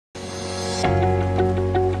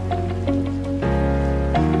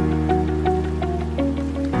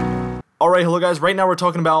Alright, hello guys. Right now we're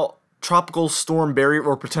talking about Tropical Storm Barry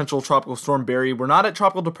or potential Tropical Storm Barry. We're not at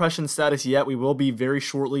Tropical Depression status yet. We will be very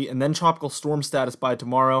shortly, and then Tropical Storm status by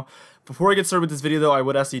tomorrow. Before I get started with this video though, I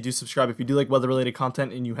would ask that you do subscribe if you do like weather-related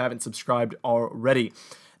content and you haven't subscribed already.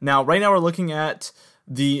 Now, right now we're looking at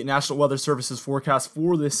the National Weather Service's forecast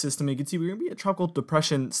for this system. You can see we're going to be at Tropical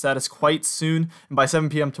Depression status quite soon, and by 7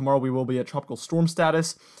 p.m. tomorrow we will be at Tropical Storm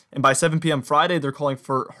status, and by 7 p.m. Friday they're calling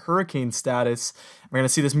for hurricane status. We're going to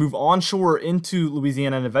see this move onshore into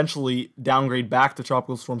Louisiana and eventually downgrade back to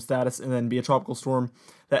Tropical Storm status and then be a tropical storm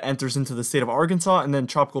that enters into the state of Arkansas, and then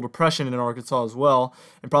Tropical Depression in Arkansas as well,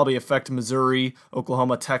 and probably affect Missouri,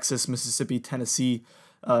 Oklahoma, Texas, Mississippi, Tennessee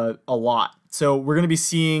a lot. So we're going to be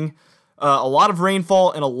seeing a lot of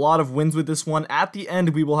rainfall and a lot of winds with this one. At the end,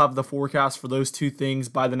 we will have the forecast for those two things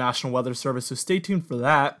by the National Weather Service, so stay tuned for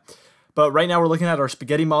that. But right now we're looking at our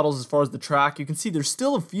spaghetti models as far as the track. You can see there's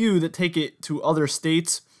still a few that take it to other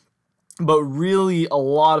states, but really a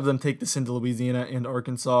lot of them take this into Louisiana and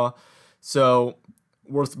Arkansas. So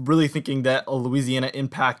we're really thinking that a Louisiana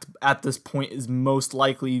impact at this point is most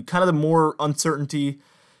likely. Kind of the more uncertainty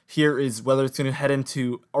here is whether it's going to head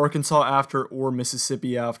into Arkansas after or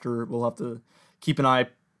Mississippi after. We'll have to keep an eye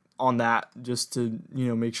on that just to,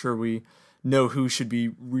 make sure we know who should be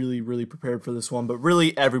really prepared for this one. But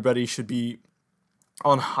really everybody should be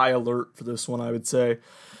on high alert for this one, I would say.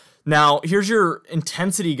 Now, here's your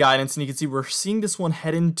intensity guidance, and you can see we're seeing this one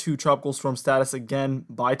head into tropical storm status again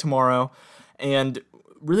by tomorrow. And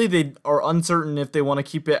really they are uncertain if they want to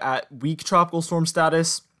keep it at weak tropical storm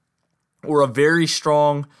status or a very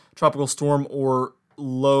strong tropical storm or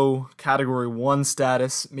low category 1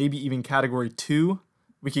 status, maybe even category 2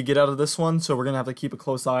 we could get out of this one. So we're going to have to keep a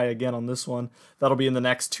close eye again on this one. That'll be in the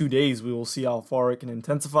next 2 days. We will see how far it can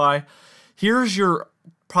intensify. Here's your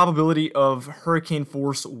probability of hurricane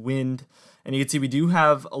force wind. And you can see we do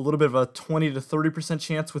have a little bit of a 20 to 30%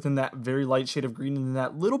 chance within that very light shade of green, and then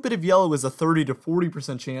that little bit of yellow is a 30 to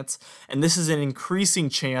 40% chance, and this is an increasing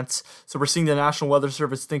chance. So we're seeing the National Weather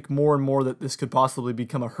Service think more and more that this could possibly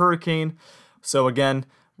become a hurricane. So again,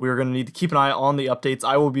 we're going to need to keep an eye on the updates.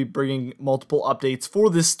 I will be bringing multiple updates for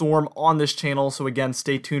this storm on this channel, so again,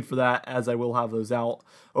 stay tuned for that as I will have those out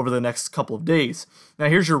over the next couple of days. Now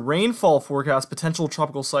here's your rainfall forecast, potential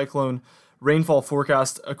tropical cyclone rainfall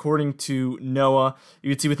forecast according to NOAA. You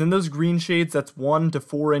can see within those green shades, that's 1 to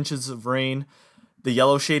 4 inches of rain. The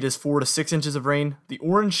yellow shade is 4 to 6 inches of rain. The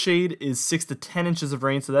orange shade is 6 to 10 inches of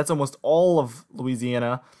rain, so that's almost all of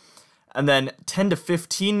Louisiana. And then 10 to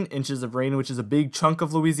 15 inches of rain, which is a big chunk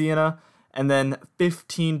of Louisiana. And then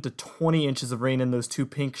 15 to 20 inches of rain in those two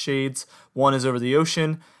pink shades. One is over the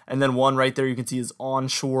ocean, and then one right there you can see is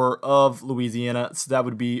onshore of Louisiana. So that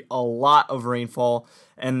would be a lot of rainfall.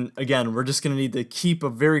 And again, we're just going to need to keep a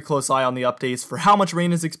very close eye on the updates for how much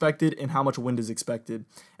rain is expected and how much wind is expected.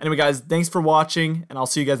 Anyway guys, thanks for watching, and I'll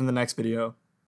see you guys in the next video.